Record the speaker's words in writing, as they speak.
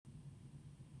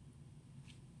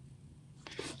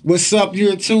What's up?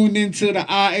 You're tuned into the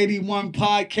I-81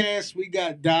 podcast. We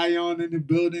got Dion in the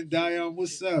building. Dion,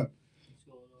 what's up? What's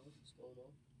going on? What's going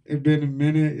on? It's been a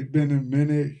minute. It's been a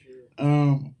minute.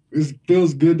 It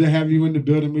feels good to have you in the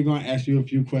building. We're gonna ask you a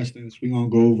few questions. We're gonna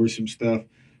go over some stuff.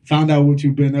 Found out what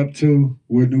you've been up to,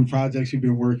 what new projects you've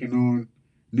been working on,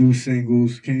 new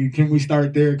singles. Can we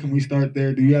start there? Can we start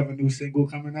there? Do you have a new single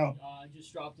coming out? I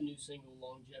just dropped a new single,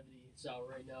 Longevity. It's out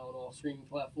right now on all streaming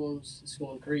platforms. It's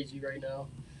going crazy right now.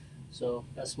 So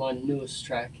that's my newest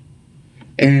track.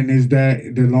 And is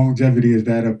that the longevity? Is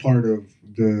that a part of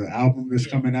the album that's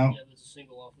Yeah, coming out? yeah, that's a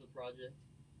single off of the project.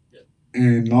 Yep,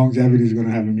 And longevity is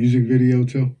gonna have a music video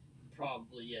too.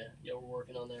 probably. Yeah, yeah, we're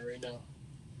working on that right now.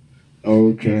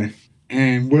 Okay.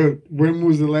 And when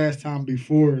was the last time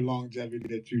before longevity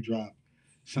that you dropped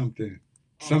something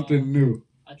Uh, something new?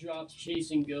 I dropped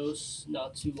Chasing Ghosts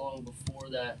not too long before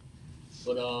that,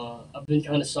 but I've been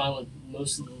kind of silent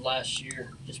most of the last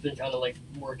year. Just been kind of like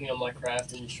working on my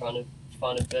craft and just trying to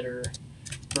find a better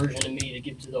version of me to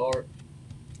give to the art.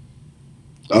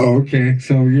 Oh, okay.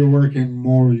 So you're working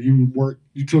more.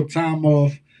 You took time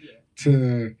off Yeah,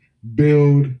 to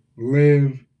build,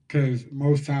 live. Because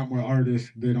most time with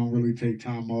artists, they don't really take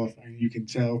time off, and you can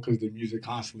tell because the music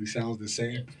constantly sounds the yeah,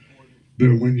 same. it's important.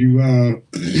 But when you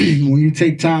when you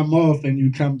take time off and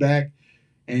you come back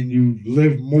and you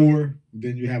live more,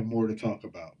 then you have more to talk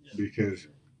about Yeah, for because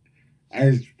sure.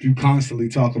 as you constantly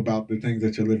talk about the things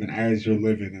that you're living as you're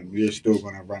living them, you're still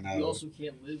gonna run out You of. also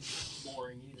can't live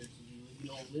boring either. 'Cause if you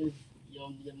don't live, you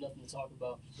have nothing to talk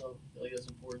about. So I feel like that's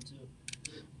important too.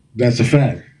 That's a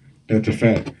fact. That's a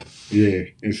fact. Yeah,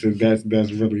 and so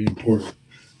that's really important.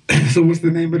 So what's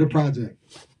the name of the project?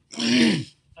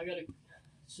 I gotta.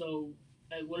 So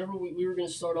whenever we were gonna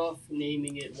start off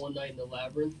naming it One Night in the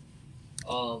Labyrinth,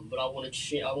 but I wanted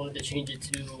to change it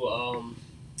to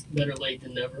Better Late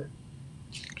Than Never,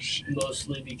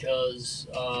 mostly because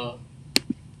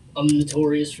I'm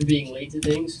notorious for being late to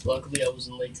things. Luckily, I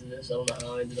wasn't late to this. I don't know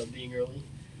how I ended up being early,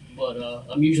 but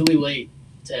I'm usually late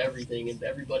to everything, and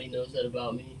everybody knows that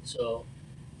about me. So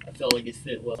I felt like it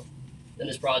fit well. And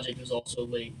this project was also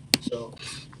late, so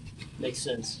makes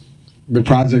sense. The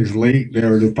project's late,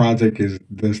 or Yes. the project is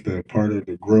just a part of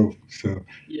the growth. So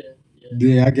Yeah. Yeah.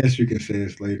 yeah, I guess you can say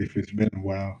it's late if it's been a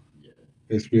while. Yeah.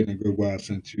 It's been a good while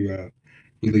since you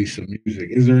released some music.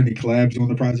 Is there any collabs on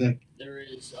the project? There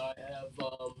is. I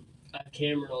have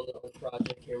Cameron on the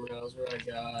project. Cameron Hauser. I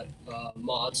got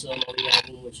Modson on the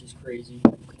album, which is crazy.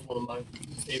 He's one of my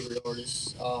favorite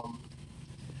artists.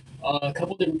 A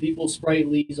couple different people. Sprite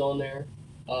Lee's on there.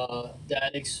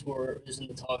 Daddix is in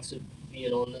the talks of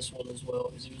being on this one as well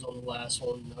because he was on the last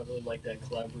one. I really like that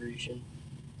collaboration.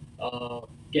 Uh,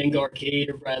 Gengar Cade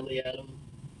or Bradley Adam,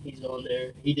 he's on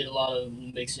there. He did a lot of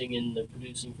mixing and the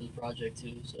producing for the project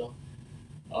too. So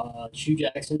Chu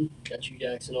Jackson, got Chu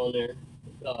Jackson on there.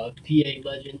 PA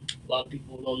legend. A lot of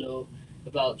people don't know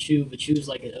about Chu, but Chu's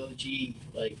like an OG.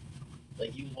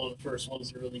 Like he was one of the first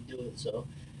ones to really do it. So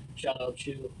shout out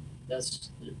Chu.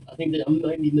 That's I think that I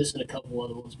might be missing a couple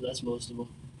other ones, but that's most of them.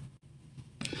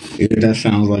 Yeah, that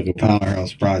sounds like a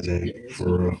powerhouse Yeah, project it's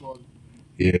gonna for be real. fun.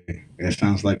 Yeah, that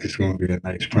sounds like it's going to be a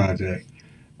nice project.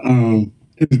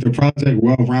 Is the project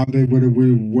well rounded? What are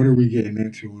we getting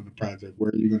into on the project?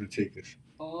 Where are you going to take us?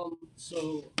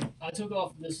 So I took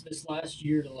off this last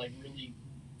year to like really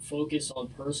focus on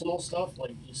personal stuff,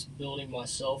 like just building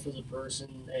myself as a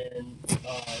person and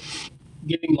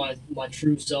giving my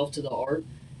true self to the art.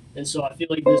 And so I feel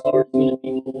like this art is going to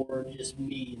be more just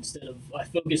me instead of I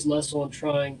focus less on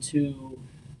trying to,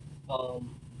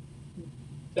 um,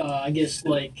 I guess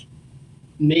like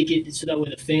make it so that way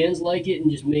the fans like it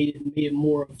and just made it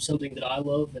more of something that I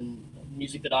love and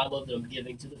music that I love that I'm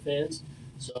giving to the fans.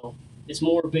 So it's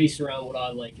more based around what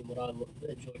I like and what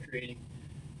enjoy creating.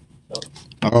 So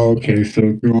Oh, okay, so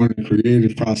during the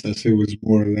creative process, it was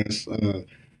more or less.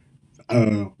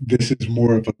 This is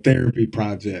more of a therapy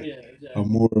project, yeah, exactly,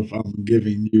 more of I'm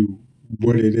giving you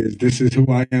what it is. This is who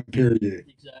I am. Period.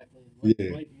 exactly.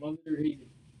 Yeah. Love it or hate it.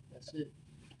 That's it.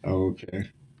 Okay.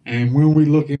 And when we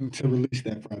looking to release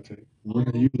that project? When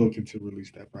are Um, you looking to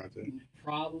release that project?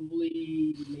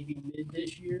 Probably maybe mid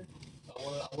this year.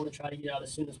 I want to try to get out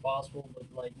as soon as possible, but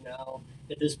like now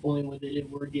at this point with it,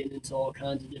 we're getting into all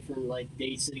kinds of different like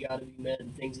dates that got to be met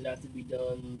and things that have to be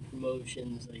done,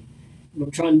 promotions. Like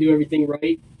we're trying to do everything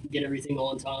right, get everything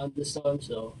on time this time.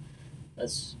 So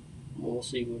that's we'll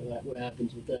see what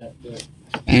happens with that. But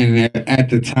And at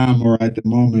the time or at the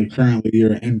moment, currently,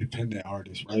 you're an independent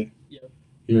artist, yep, right? yep,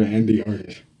 You're an indie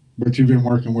artist, but you've been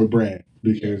working with Brad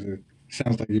yeah, because it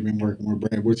sounds like you've been working with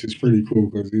Brad, which is pretty cool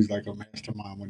because he's like a mastermind when